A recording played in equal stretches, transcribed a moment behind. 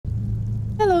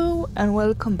Hello and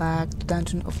welcome back to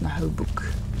Dungeon of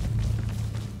Naheulbeuk.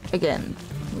 Again,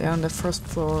 we are on the first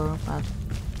floor, but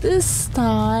this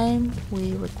time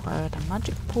we required a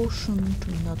magic potion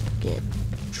to not get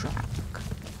drunk.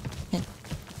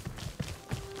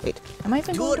 Wait, am I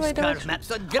even going the right direction?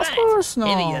 Of course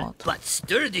not! Heavier, but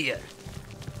sturdier.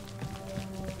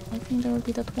 I think there will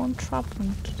be that one trap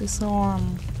to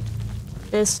disarm.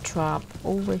 This trap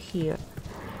over here.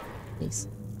 Please,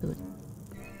 do it.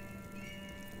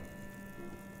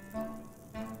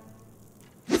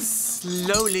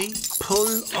 Slowly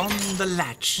pull on the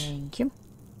latch. Thank you.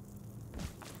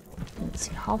 Let's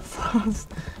see how fast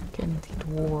can the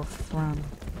dwarf run.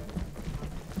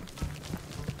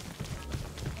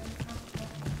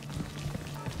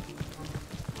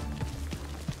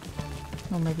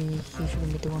 Or maybe he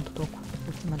shouldn't be the one to talk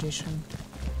with the magician.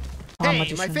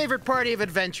 Hey, my favorite party of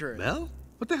adventurers. Well,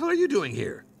 what the hell are you doing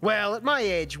here? Well, at my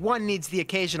age, one needs the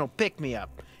occasional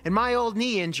pick-me-up. And my old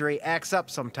knee injury acts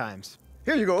up sometimes.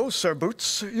 Here you go, Sir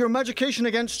Boots. Your magication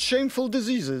against shameful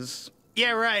diseases.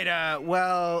 Yeah, right,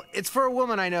 well, it's for a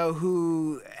woman I know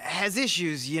who has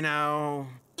issues, you know.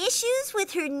 Issues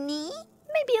with her knee?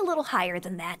 Maybe a little higher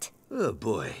than that. Oh,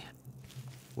 boy.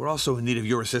 We're also in need of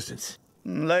your assistance.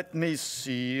 Let me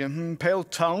see. Pale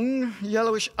tongue,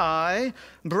 yellowish eye,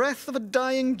 breath of a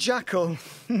dying jackal.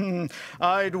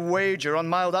 I'd wager on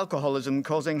mild alcoholism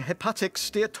causing hepatic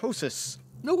steatosis.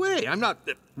 No way, I'm not...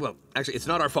 well, actually, it's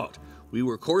not our fault. We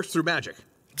were coursed through magic.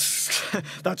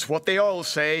 That's what they all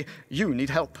say. You need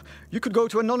help. You could go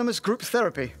to anonymous group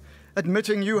therapy.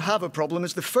 Admitting you have a problem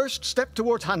is the first step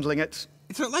towards handling it.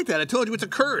 It's not like that. I told you it's a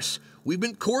curse. We've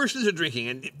been coerced into drinking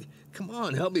and... come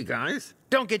on, help me, guys.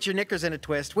 Don't get your knickers in a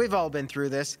twist. We've all been through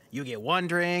this. You get one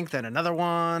drink, then another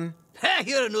one. Ha,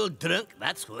 you're an old drunk,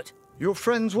 that's what. Your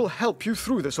friends will help you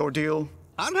through this ordeal.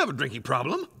 I don't have a drinking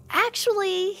problem.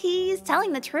 Actually, he's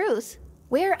telling the truth.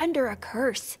 We're under a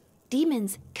curse.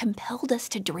 Demons compelled us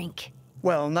to drink.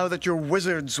 Well, now that your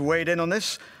wizards weighed in on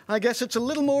this, I guess it's a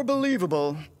little more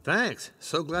believable. Thanks.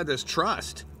 So glad there's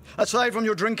trust. Aside from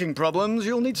your drinking problems,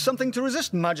 you'll need something to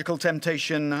resist magical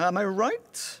temptation. Am I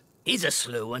right? He's a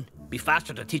slow one. Be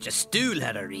faster to teach a stool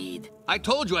how to read. I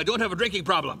told you I don't have a drinking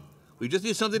problem. We just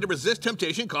need something to resist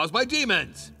temptation caused by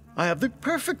demons. I have the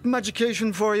perfect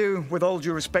magication for you, with all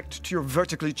due respect to your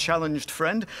vertically challenged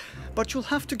friend. But you'll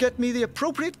have to get me the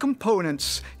appropriate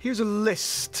components. Here's a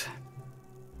list.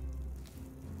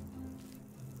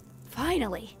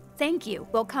 Finally. Thank you.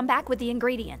 We'll come back with the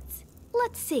ingredients.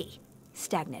 Let's see.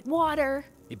 Stagnant water,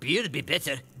 The beer'd be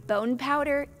better. bone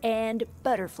powder, and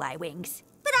butterfly wings.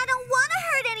 But I don't want to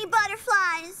hurt any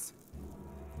butterflies.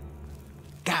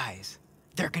 Guys,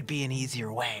 there could be an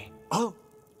easier way. Oh,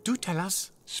 do tell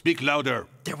us. Speak louder.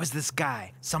 There was this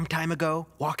guy, some time ago,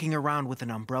 walking around with an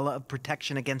umbrella of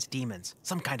protection against demons.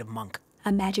 Some kind of monk.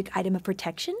 A magic item of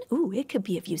protection? Ooh, it could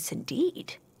be of use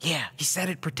indeed. Yeah, he said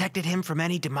it protected him from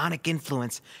any demonic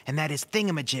influence, and that his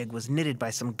thingamajig was knitted by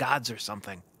some gods or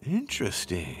something.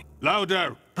 Interesting.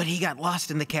 Louder. But he got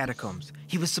lost in the catacombs.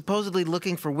 He was supposedly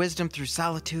looking for wisdom through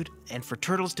solitude, and for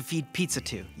turtles to feed pizza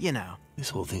to, you know. This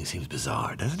whole thing seems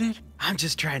bizarre, doesn't it? I'm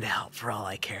just trying to help for all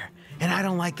I care. And I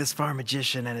don't like this far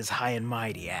magician and his high and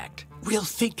mighty act. We'll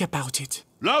think about it.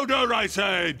 Louder, I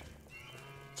said!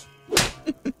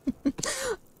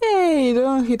 Hey,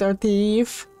 don't hit our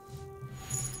thief.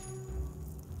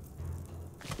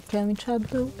 Can we chat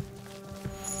though?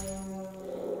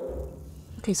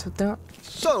 Okay, so there.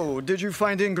 So, did you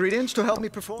find the ingredients to help me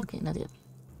perform? Okay, not yet.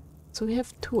 So we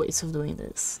have two ways of doing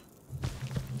this.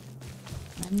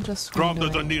 I'm just Drop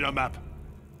wondering... doesn't need a map.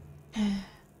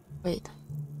 Wait.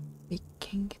 We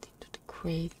can get into the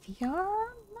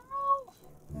graveyard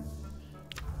now?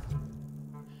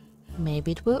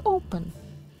 Maybe it will open.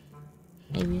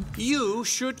 Maybe. You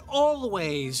should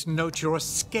always note your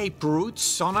escape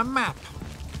routes on a map.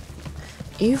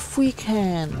 If we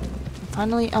can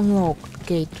finally unlock the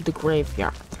gate to the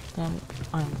graveyard, then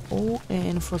I'm all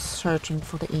in for searching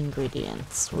for the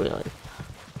ingredients, really.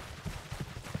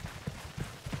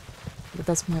 But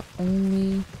that's my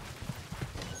only...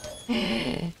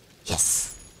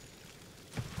 Yes!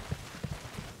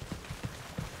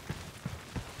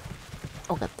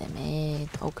 Oh, goddammit.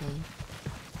 Okay.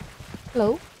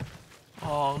 Hello?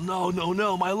 Oh,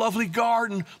 no, my lovely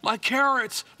garden, my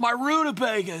carrots, my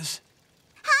rutabagas.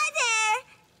 Hi there.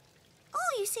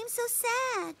 Oh, you seem so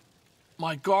sad.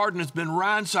 My garden has been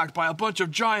ransacked by a bunch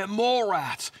of giant mole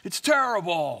rats. It's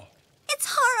terrible.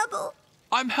 It's horrible.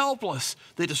 I'm helpless.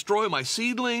 They destroy my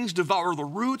seedlings, devour the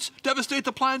roots, devastate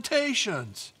the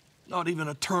plantations. Not even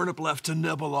a turnip left to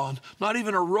nibble on. Not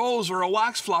even a rose or a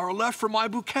waxflower left for my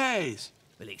bouquets.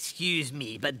 Well, excuse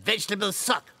me, but vegetables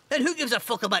suck. And who gives a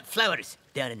fuck about flowers?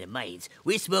 Down in the mines,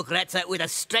 we smoke rats out with a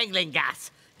strangling gas.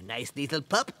 A nice little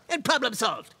pup, and problem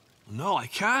solved. No, I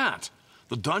can't.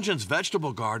 The dungeon's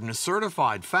vegetable garden is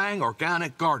certified Fang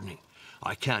organic gardening.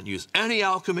 I can't use any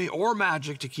alchemy or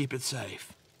magic to keep it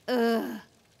safe.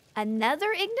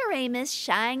 Another ignoramus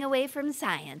shying away from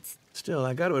science. Still,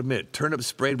 I gotta admit, turnip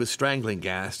sprayed with strangling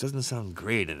gas doesn't sound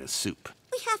great in a soup.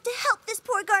 We have to help this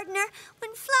poor gardener.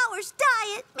 When flowers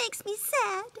die, it makes me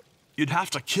sad. You'd have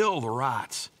to kill the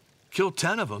rats. Kill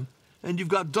 10 of them, and you've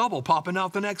got double popping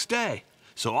out the next day.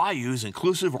 So I use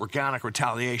inclusive organic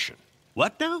retaliation.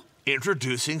 What now?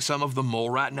 Introducing some of the mole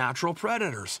rat natural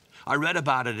predators. I read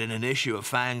about it in an issue of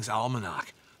Fang's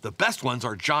Almanac. The best ones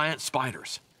are giant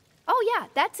spiders. Oh yeah,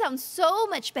 that sounds so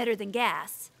much better than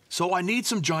gas. So I need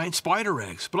some giant spider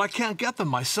eggs, but I can't get them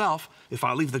myself. If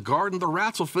I leave the garden, the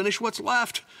rats will finish what's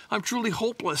left. I'm truly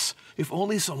hopeless. If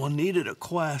only someone needed a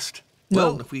quest.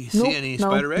 Well, if we see any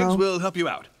spider eggs, we'll help you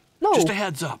out. No. Just a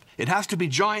heads up. It has to be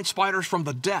giant spiders from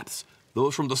the depths.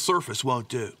 Those from the surface won't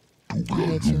do. I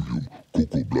hate you.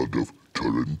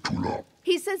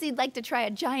 He says he'd like to try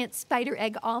a giant spider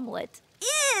egg omelet.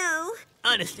 Ew!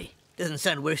 Honestly, doesn't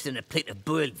sound worse than a plate of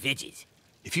boiled veggies.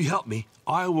 If you help me,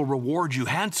 I will reward you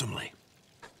handsomely.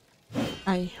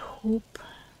 I hope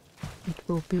it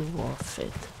will be worth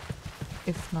it.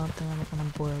 If not, then I'm gonna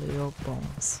boil your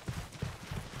bones.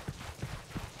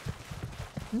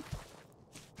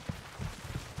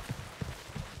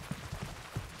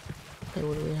 Okay,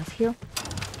 what do we have here?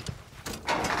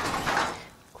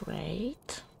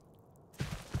 Great.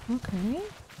 Okay.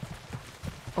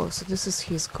 Oh, so this is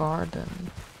his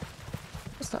garden.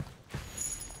 What's that?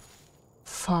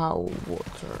 Foul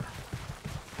water.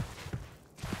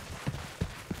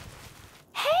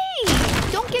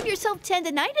 Hey! Don't give yourself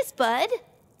tendinitis, bud.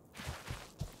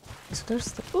 So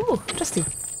there's the... Ooh, Dusty.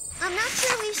 I'm not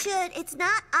sure we should. It's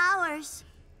not ours.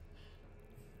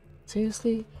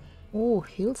 Seriously? Oh,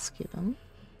 heal skin.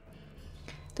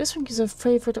 This ring is a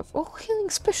favorite of all healing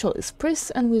specialists,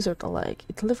 priests and wizards alike.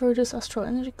 It leverages astral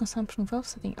energy consumption without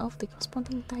setting off the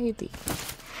corresponding deity.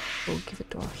 We'll give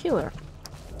it to our healer.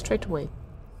 Straight away.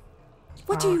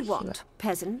 What do you want,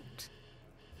 peasant?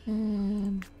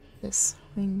 This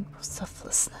ring of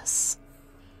selflessness.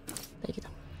 Take it.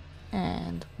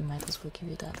 And we might as well give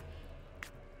you that.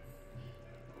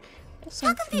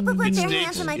 How come people put their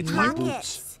hands in my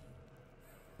pockets?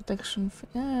 Protection.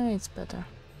 Yeah, it's better.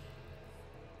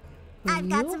 I've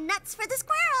got some nuts for the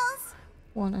squirrels.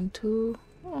 1 and 2.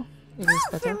 Oh, it is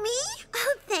Oh, better. for me?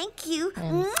 Oh, thank you.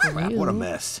 And for Crap, you. what a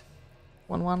mess.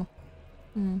 1, 1.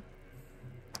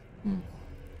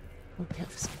 What we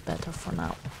have is better for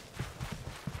now.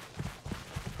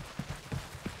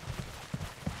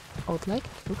 I would like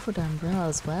to look for the umbrella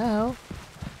as well.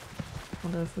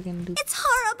 Wonder if we can do It's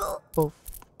horrible. both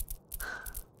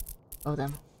of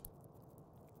them.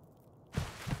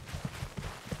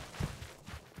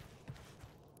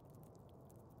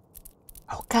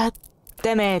 Oh god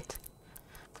damn it!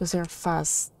 Because they're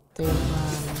fast, they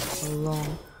run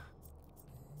long.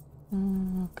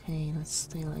 Okay, let's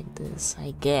stay like this,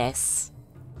 I guess.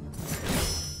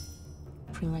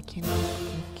 Feel like you know we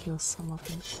can kill some of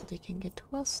them so they can get to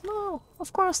us. No,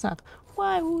 of course not.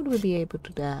 Why would we be able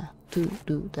to do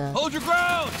that? Hold your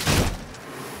ground!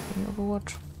 In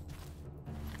Overwatch.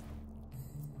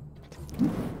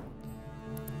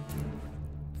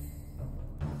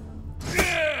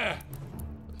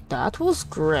 That was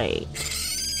great.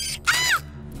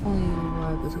 Only we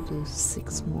were able to do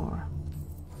 6 more.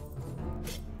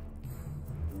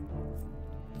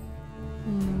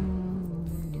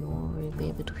 You won't really be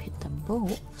able to hit them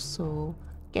both, so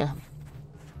get them.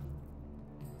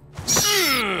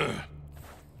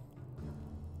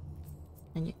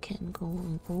 And you can go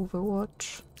in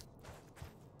Overwatch.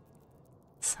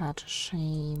 Such a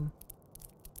shame.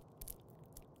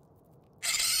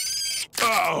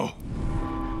 Oh!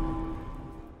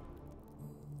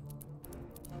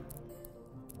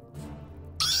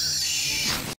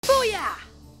 Booyah!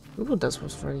 Ooh, this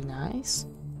was very nice.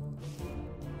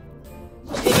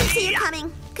 You didn't see it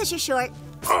coming, because you're short.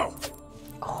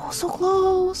 Oh, so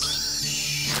close!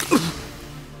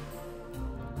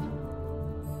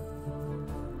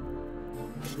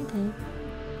 Okay.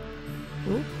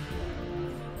 Ooh.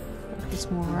 It's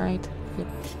more right. Yep.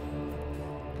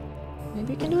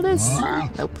 Maybe you can do this.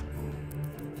 Nope.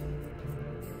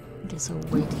 Okay, so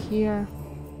wait here.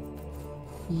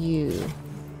 You.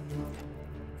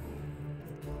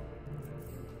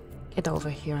 Get over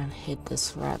here and hit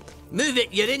this rat. Move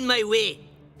it, you're in my way.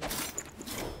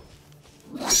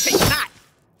 Take that!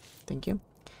 Thank you.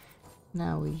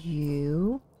 Now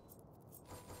you.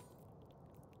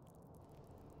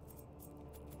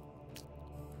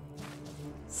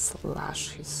 slash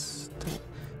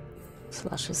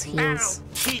his heels.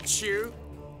 Teach you.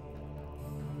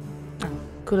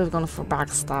 Could have gone for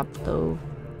backstab though.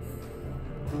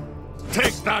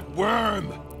 Take that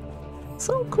worm!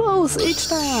 So close each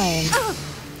time.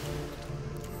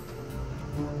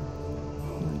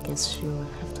 I guess she'll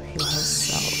have to heal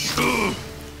herself.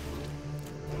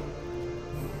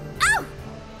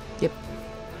 Yep.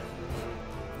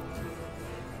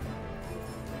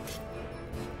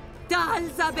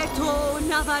 Dalzabeto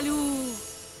Navalu.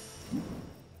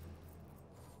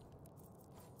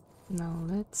 Now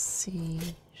let's see.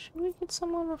 Should we get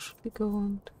someone or should we go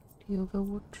on the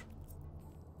Overwatch?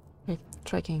 Wait,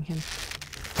 tracking him.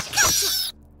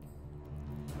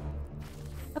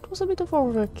 That was a bit of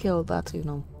overkill, but you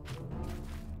know.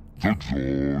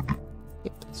 Zugzug.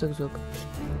 Yep, Zugzug.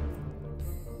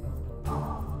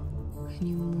 Oh, can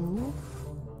you move?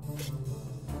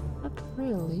 Not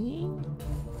really.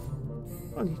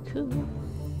 Oh, you could.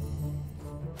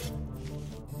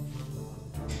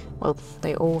 Well,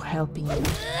 they all helping you.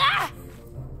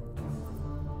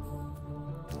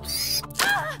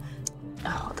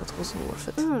 Oh, that wasn't worth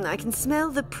it. I can smell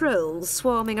the proles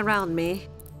swarming around me.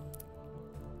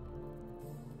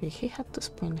 Okay, he had to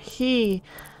sprint. He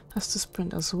has to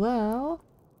sprint as well.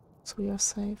 So we are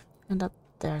safe. And that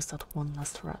there's that one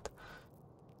last rat.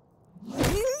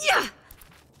 Yeah.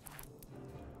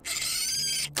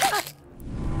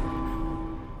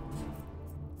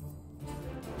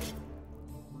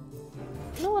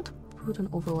 You know what? Put an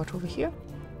Overwatch over here.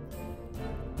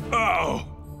 Oh!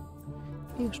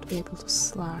 You should be able to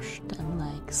slash them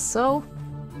like so.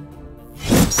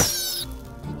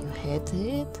 And you hit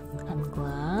it. I'm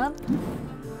glad.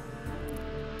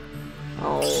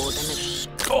 Oh, damn it.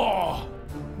 Oh!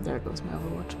 There goes my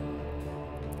Overwatch.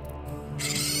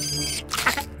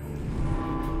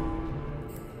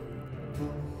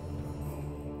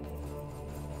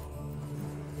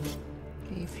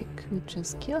 Okay, if you could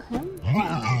just kill him.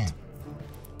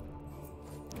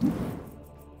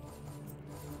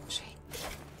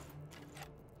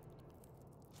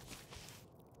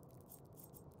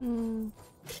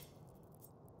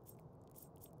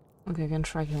 Okay, I can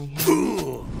try killing him.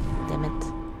 Damn it.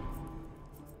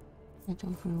 I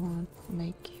don't really want to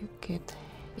make you get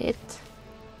hit.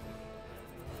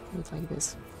 Do it like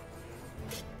this.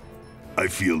 I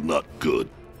feel not good.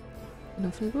 You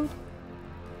don't feel good?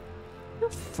 You're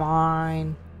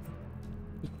fine.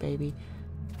 Big baby.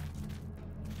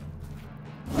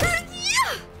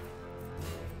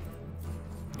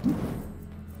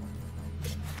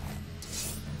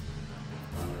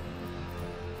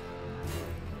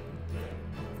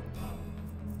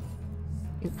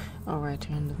 Alright,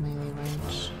 you're in the melee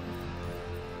range.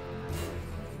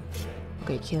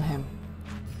 Okay, kill him.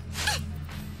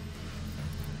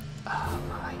 Oh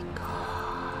my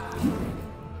god.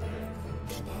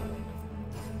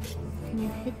 Can you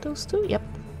hit those two? Yep.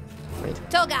 Great.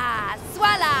 Toga,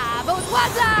 swala,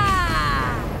 bourgeoisa!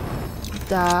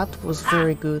 That was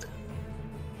very good.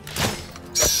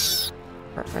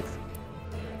 Perfect.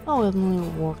 Oh, it only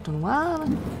worked on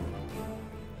one.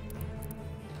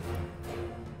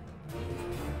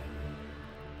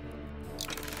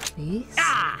 Please.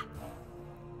 Ah!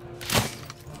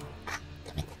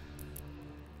 Damn it.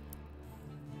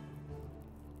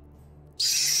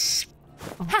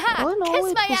 Haha, All in all, kiss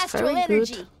it my was astral very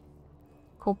energy. good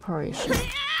cooperation.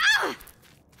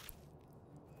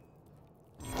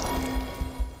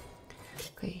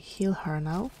 Okay, heal her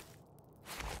now.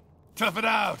 Tough it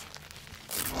out!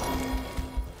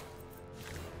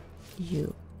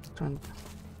 You turn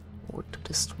forward to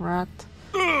this rat.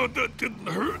 Oh, that didn't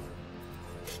hurt!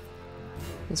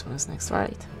 This one is next,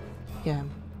 right? Yeah.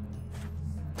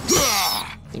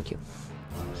 Thank you.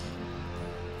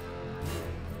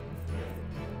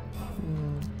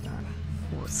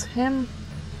 Towards him.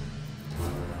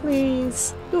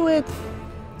 Please, do it!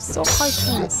 So high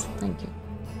chance. Thank you.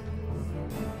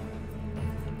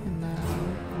 And now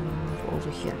move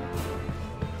over here.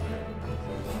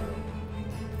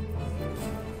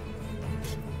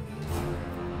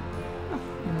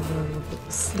 And a little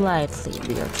bit slightly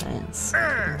bigger chance.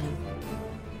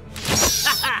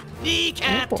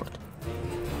 Kneecap! Teleport.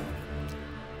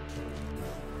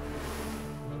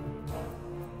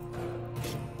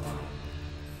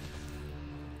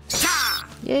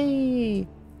 Yay!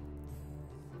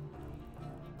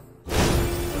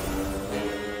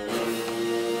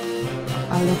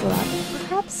 A level up,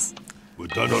 perhaps? We're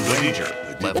done on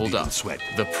Ranger. Leveled up.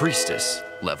 The priestess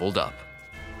leveled up.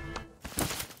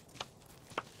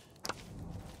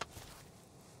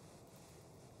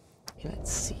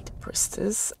 Let's see, the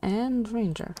priestess and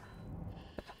ranger.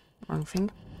 Wrong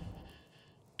thing.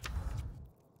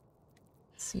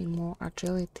 see more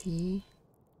agility.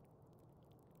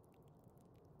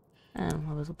 And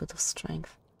a little bit of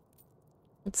strength.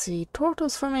 Let's see.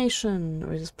 Tortoise formation.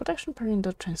 Raises protection per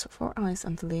window. Transfer 4 allies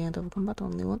until the end of combat.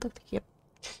 Only one tactic. Yep.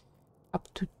 Up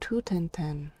to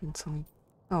 2-10-10. It's only.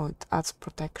 Oh, it adds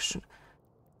protection.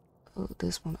 Oh,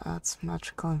 this one adds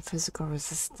magical and physical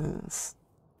resistance.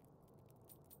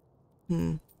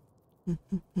 I'm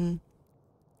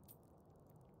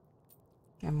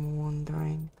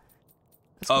wondering.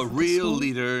 A real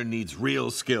leader needs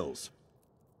real skills.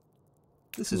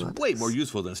 This is way more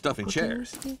useful than stuffing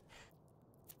chairs.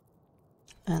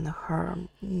 And her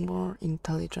more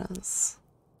intelligence.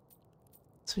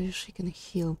 So she can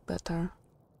heal better.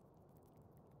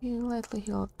 You lightly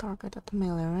heal a target at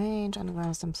melee range and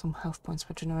grants them some health points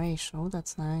per generation. Oh,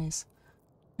 that's nice.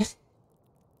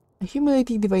 A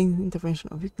humiliating divine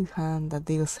intervention of weakened hand that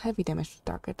deals heavy damage to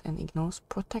target and ignores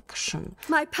protection.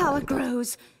 My power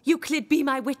grows. Euclid, be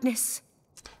my witness.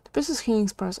 The priestess healing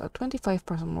spells are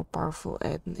 25% more powerful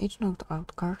at each knocked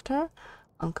out character.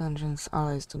 Unconscious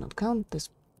allies do not count. This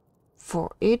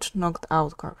for each knocked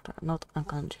out character, not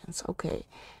unconscious. Okay.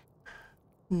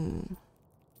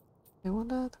 I want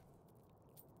that.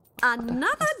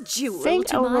 Another jewel I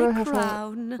to would my have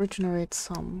crown. Regenerate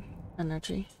some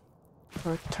energy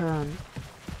per turn.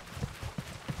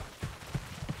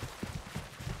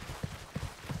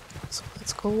 So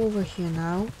let's go over here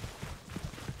now.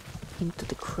 Into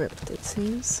the crypt, it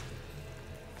seems.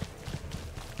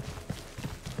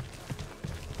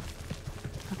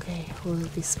 Okay, will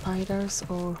it be spiders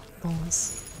or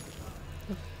bones?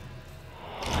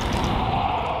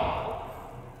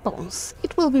 Bones.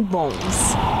 It will be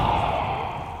bones.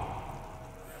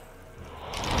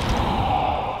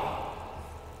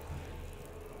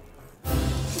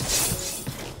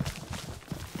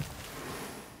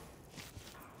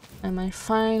 Am I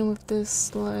fine with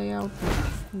this layout?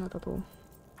 Not at all.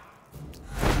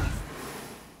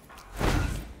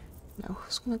 Now,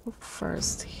 who's gonna go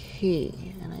first?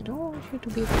 He. And I don't want you to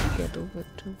be able to get over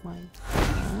to my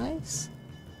eyes.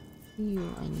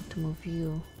 You, I need to move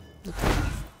you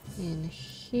in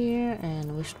here,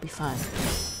 and we should be fine.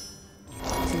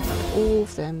 I think that all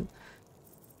of them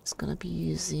is gonna be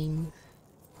using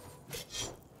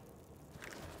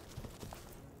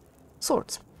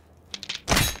swords.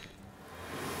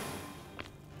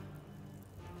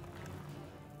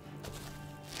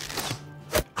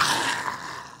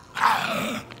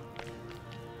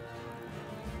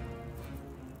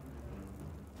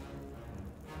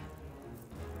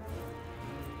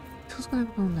 Who's gonna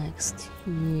go next?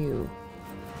 You.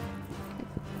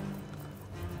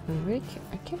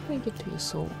 I can't really get to you,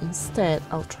 so instead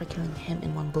I'll try killing him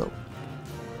in one blow.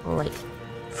 Or like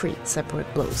 3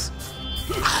 separate blows.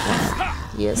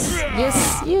 Yes,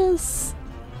 yes, yes!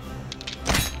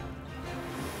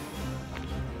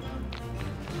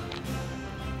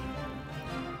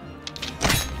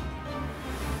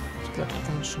 Get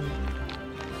attention.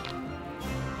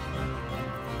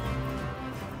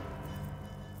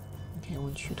 Okay, I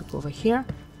want you to go over here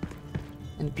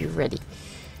and be ready.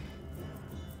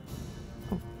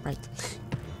 Oh, right.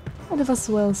 One of us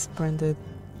well sprinted.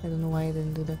 I don't know why I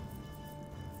didn't do that.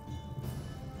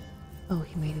 Oh,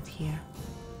 he made it here.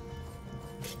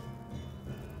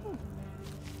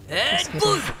 And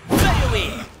boom! Right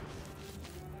away!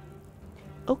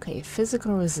 Okay,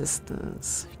 physical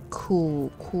resistance.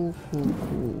 Cool, cool, cool,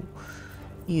 cool.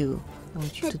 You. I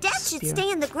want you The to dead should disappear.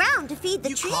 stay in the ground to feed the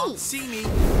You tree. can't see me. I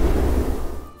want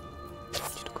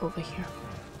you to go over here.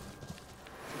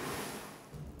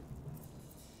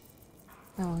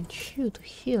 I want you to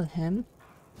heal him.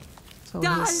 So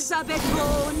he's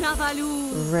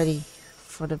ready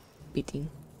for the beating.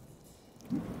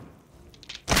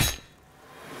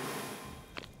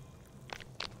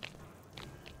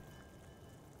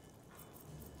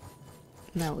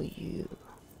 Now you.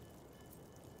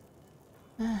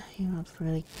 You're not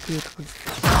really good with.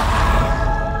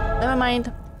 Never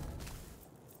mind.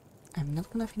 I'm not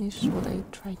gonna finish what I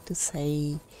tried to say.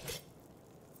 You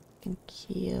can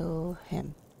kill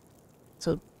him.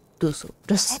 So do so.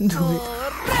 Just do it.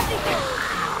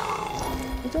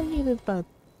 You don't need it, but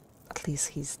at least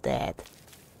he's dead.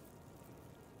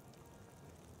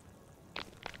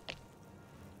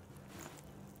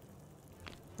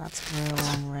 That's a very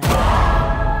long range.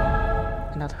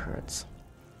 And that hurts.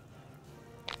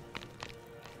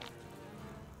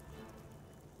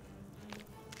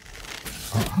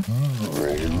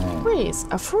 Freeze!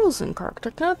 A frozen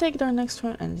character cannot take their next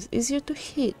turn and is easier to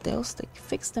hit. They'll take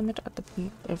fixed damage at the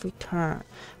beginning of every turn.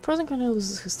 Frozen character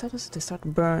loses his status if they start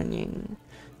burning.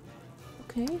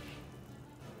 Okay.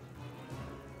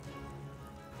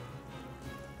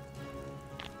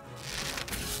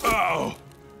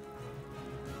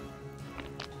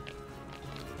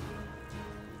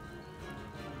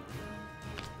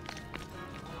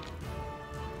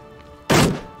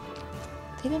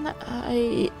 Didn't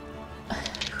I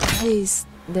raise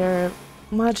their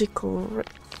magical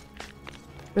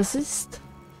resist?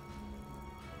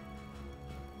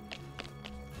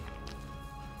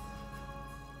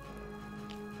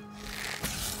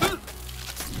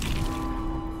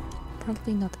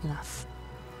 Apparently not enough.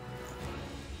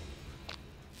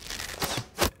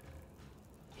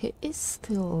 He is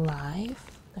still alive,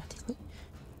 practically.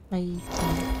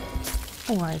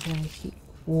 Oh, I think he.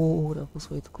 Whoa, that was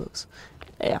way too close.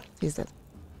 Yeah, he's dead.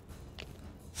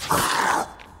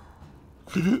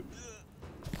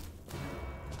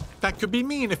 That could be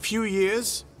me in a few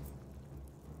years.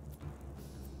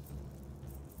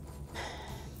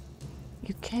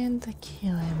 You can't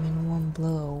kill him in one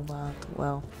blow, but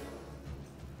well.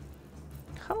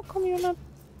 How come you're not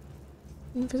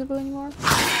invisible anymore?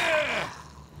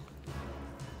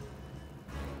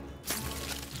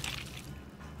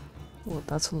 Well,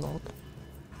 that's a lot.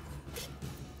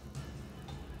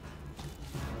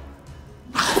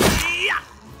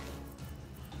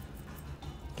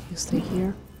 You stay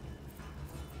here.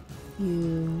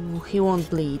 He won't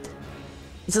bleed.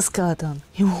 It's a skeleton.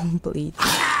 He won't bleed.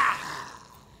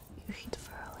 You hit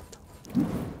for a little.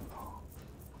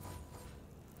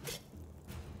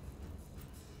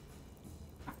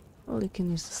 Well, you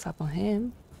can use the slap on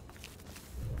him.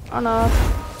 Or not.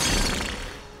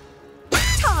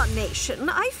 Tarnation,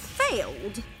 I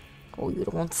failed. Oh, you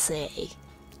don't say.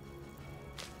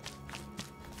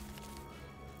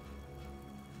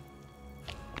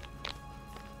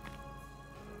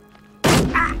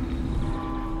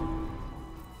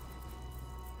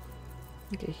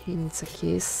 Okay, he needs a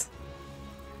kiss.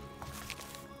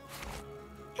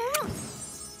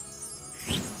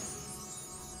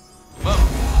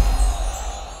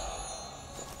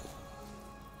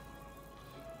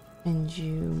 And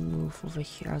you move over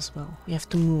here as well. We have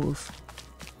to move.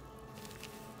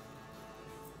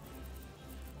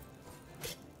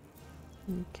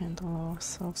 We can't allow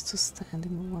ourselves to stand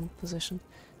in one position.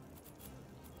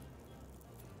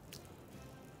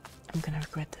 I'm gonna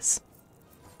regret this.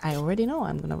 I already know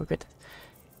I'm gonna regret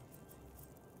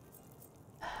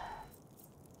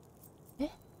it.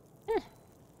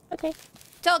 Okay.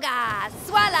 Toga,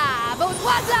 swala,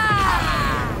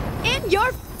 bourgeoisie! In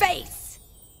your face!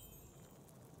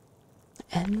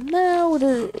 And now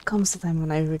comes the time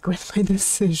when I regret my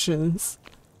decisions.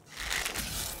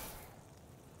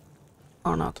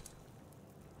 Or not.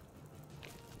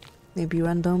 Maybe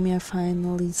Randomia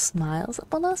finally smiles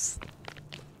upon us?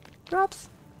 Perhaps?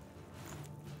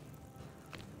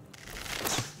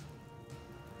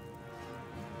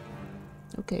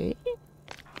 Okay.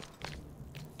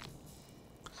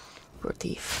 Poor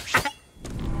thief.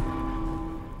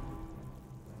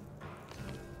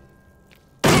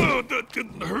 Oh, that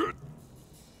didn't hurt.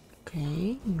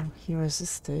 Okay, he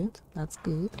resisted. That's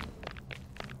good.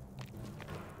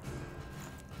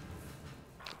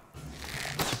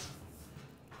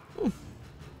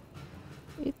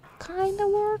 It kinda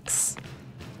works.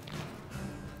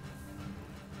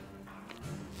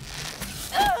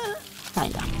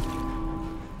 Kinda.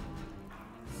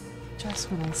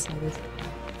 Just when I said it.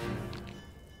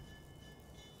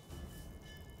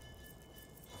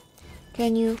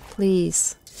 Can you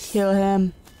please kill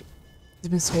him? It's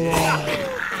been so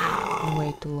long.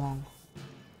 Way too long.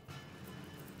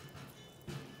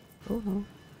 Oh no.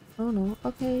 Oh no.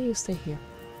 Okay, you stay here.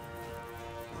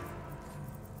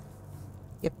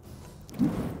 Yep.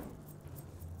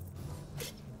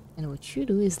 And what you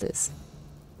do is this.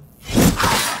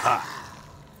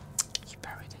 You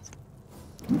buried it.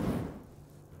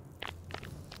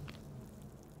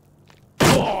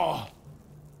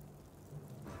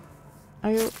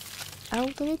 Are you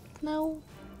out of it now?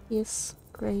 Yes,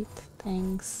 great,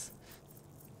 thanks.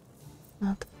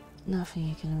 Nothing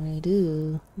you can really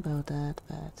do about that,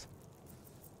 but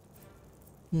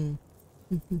we're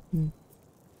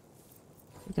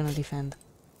gonna defend.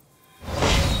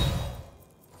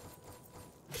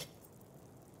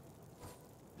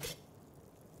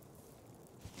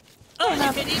 Oh,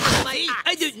 you can eat my eat.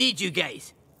 I don't need you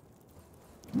guys.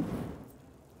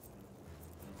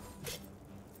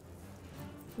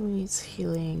 Who needs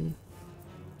healing?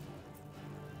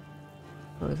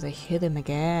 Or if they hit him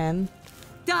again.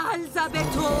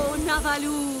 Dalzabeto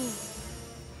Navalu.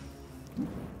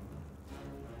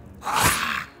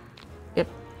 Yep.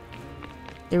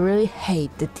 They really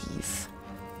hate the thief.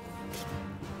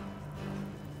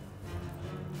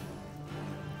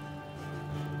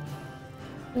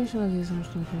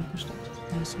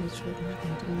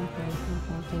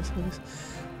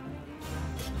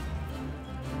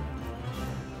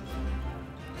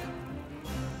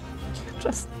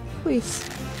 Just please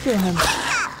kill him.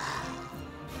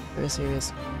 Very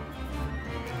serious.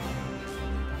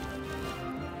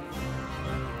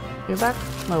 You're back?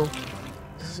 No.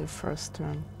 This is your first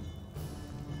turn.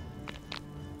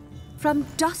 From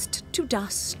dust to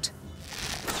dust.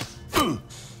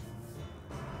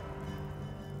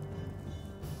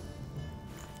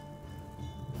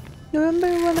 Remember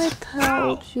when I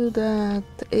told you that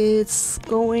it's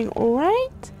going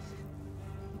alright?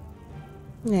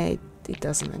 Yeah, it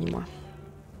doesn't anymore.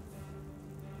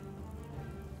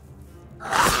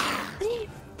 Leave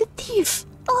the thief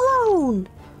alone!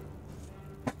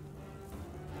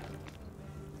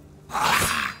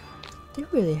 They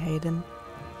really hate him.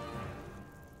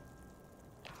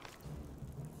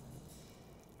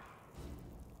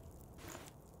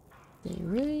 They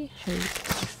really hate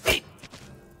thief.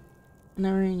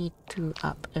 Now I need to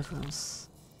up everyone's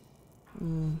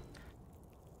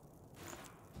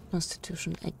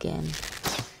constitution again.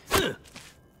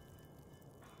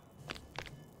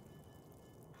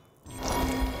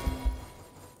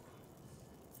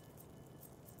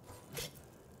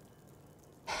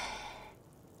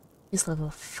 He's level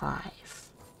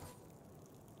 5.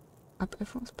 Up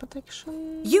everyone's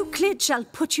protection. Euclid shall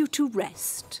put you to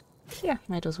rest. Yeah,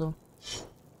 might as well.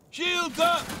 Shields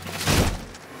up!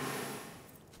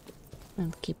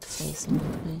 And keep facing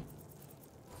that way.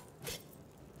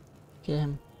 Kill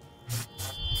him.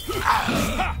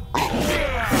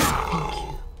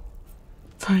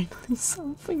 Thank you. Finally,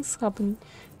 something's happening.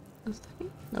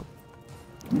 Nope.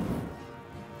 In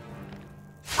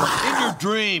your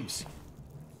dreams!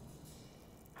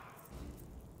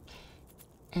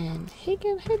 And he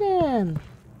can hit him.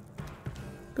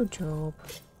 Good job.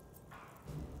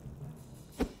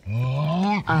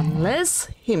 Unless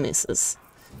he misses.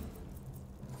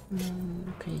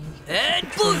 Okay. And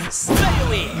boom! Straight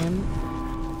away! Him.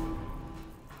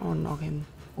 Or knock him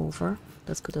over.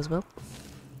 That's good as well.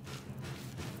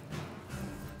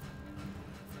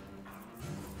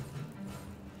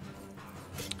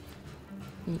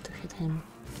 Need to hit him.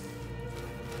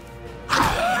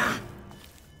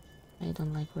 I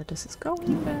don't like where this is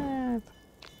going, but I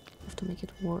have to make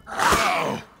it work.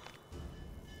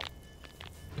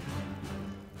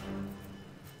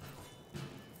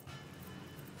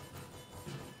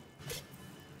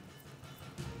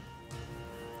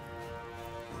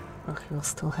 Well, he will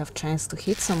still have chance to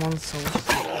hit someone, so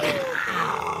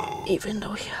even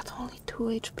though he had only 2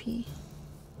 HP,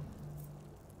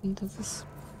 I think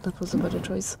that was a better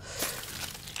choice.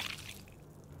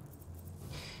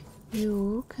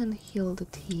 You can heal the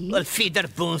thief. We'll feed their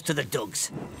bones to the dogs.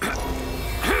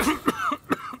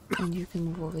 And you can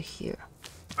move over here.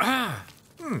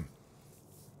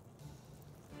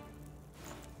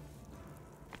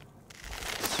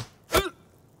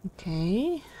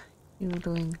 Okay, you're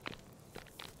doing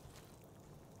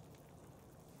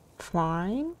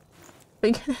fine,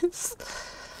 I guess.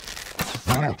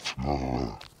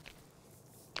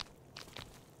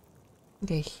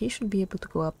 Okay, he should be able to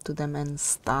go up to them and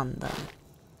stun them.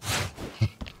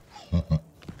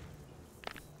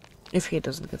 If he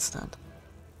doesn't get stunned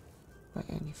by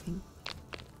anything.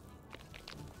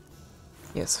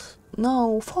 Yes.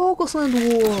 No, focus on the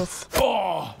dwarf!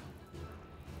 Oh!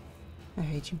 I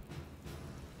hate you.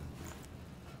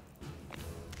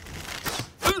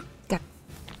 God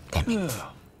damn it.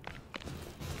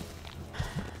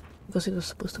 Because it was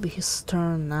supposed to be his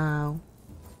turn now.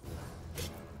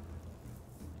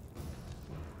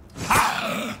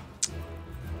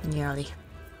 Nearly.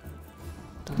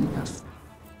 Not enough.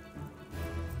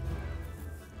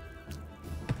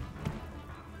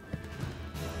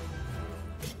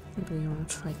 Maybe you want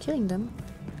to try killing them?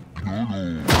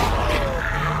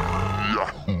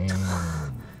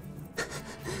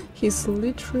 He's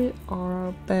literally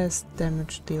our best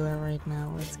damage dealer right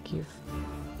now. Let's give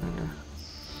another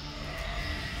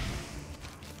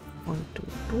one to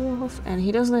dwarf, and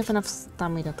he doesn't have enough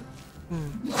stamina to.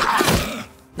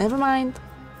 Never mind.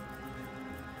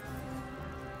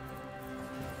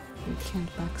 You can't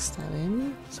backstab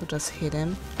him, so just hit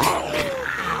him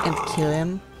and kill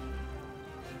him.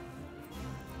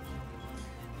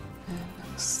 And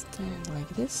I'll stand like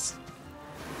this.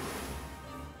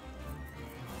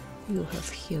 You have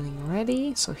healing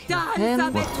ready, so heal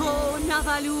him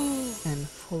and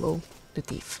follow the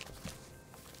thief.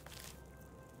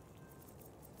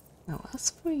 Now as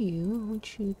for you, I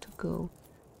want you to go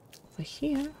over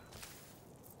here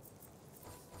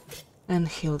and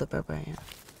heal the barbarian.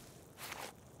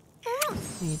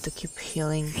 I need to keep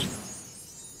healing.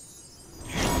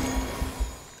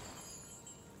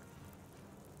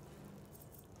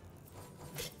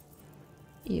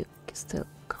 You still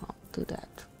can't do that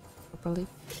properly.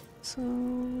 So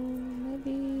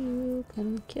maybe you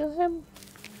can kill him.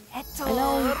 I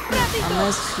know,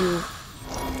 unless you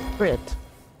crit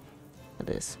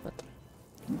this, but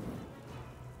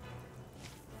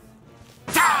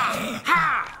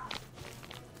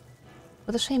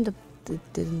what a shame that it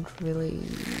didn't really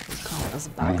count as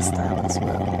backstab as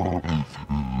well.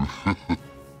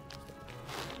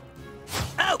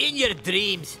 Oh, in your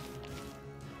dreams.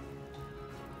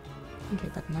 Okay,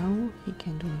 but now he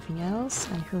can't do anything else,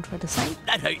 and he'll try the same.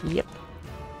 That hurt. Yep.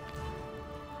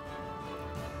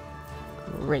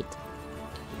 Great.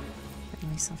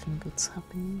 Finally something good's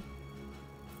happening.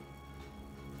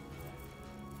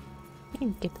 I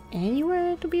didn't get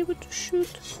anywhere to be able to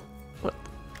shoot. What?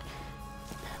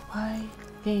 Why?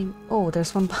 Game. Oh,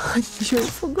 there's one behind you. I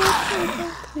forgot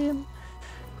about him.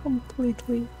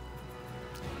 Completely.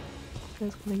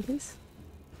 Let's play this.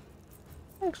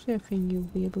 Actually, I think you'll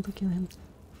be able to kill him.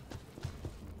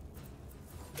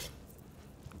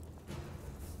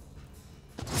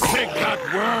 Take that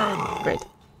worm! Great.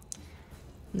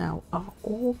 Now our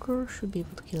ogre should be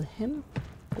able to kill him,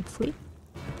 hopefully.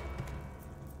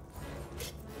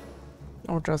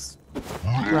 Or just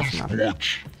rough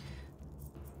enough.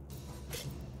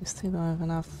 You still don't have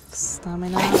enough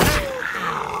stamina.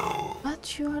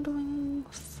 But you are doing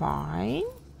fine.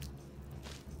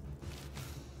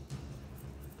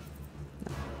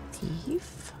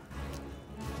 Thief.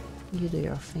 You do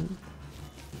your thing.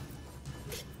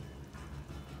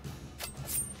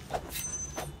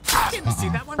 Didn't see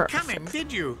that one Perfect. coming,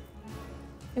 did you?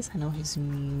 Yes, I know he's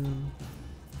immune.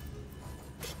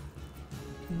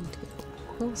 You need to go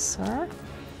closer.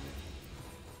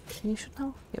 You should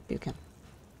know. Yep, you can.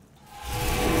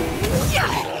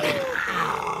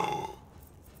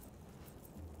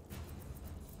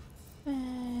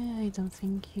 I don't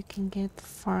think you can get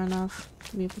far enough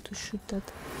to be able to shoot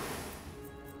that.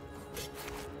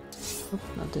 Nope,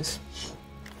 not this.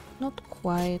 Not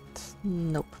quite.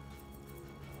 Nope.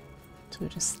 So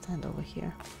just stand over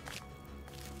here.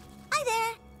 Hi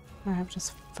there. I have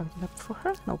just fucked it up for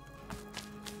her. Nope.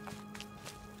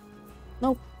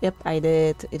 Nope. Yep, I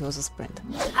did. It was a sprint.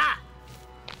 Ha!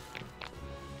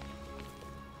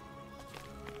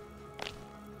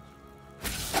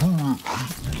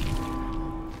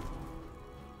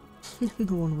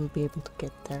 No one will be able to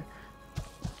get there.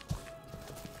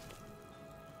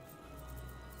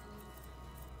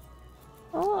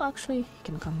 Oh, actually, you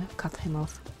can come and cut him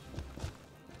off.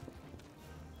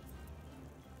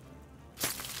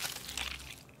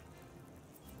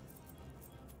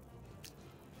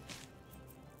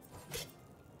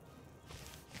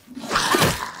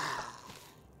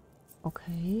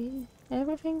 Okay,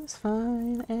 everything's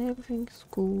fine, everything's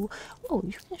cool. Oh,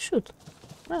 you can shoot.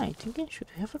 Right, you can shoot.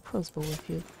 You have a crossbow with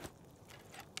you.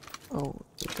 Oh,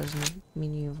 it doesn't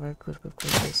mean you're very good with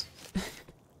crossbows.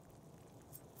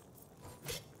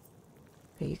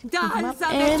 Okay, you can pick him up,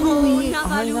 and we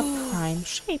are in a prime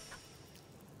shape.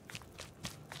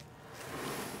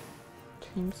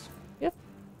 Seems, yep,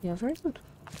 yeah, very good.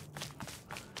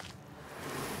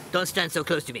 Don't stand so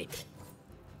close to me.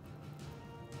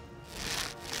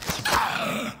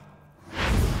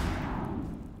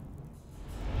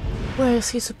 Where is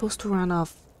he supposed to run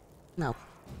off? No.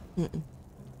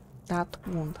 That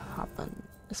won't happen.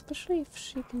 Especially if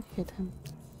she can hit him.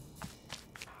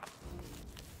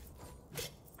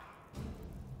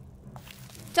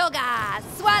 Toga,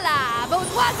 swala,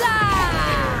 bourgeoisa!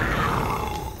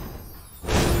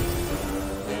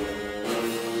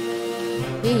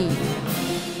 Hey.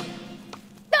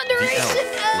 Thunderation!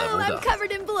 Oh, leveled I'm up.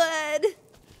 covered in blood.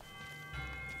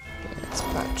 Okay, let's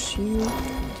patch you.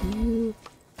 And you.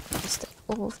 Let's take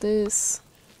all of this.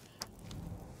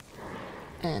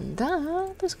 And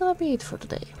that is gonna be it for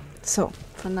today. So,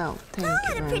 for now, thank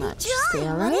you very much. Stay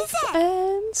alive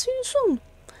and see you soon.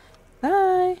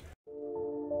 Bye!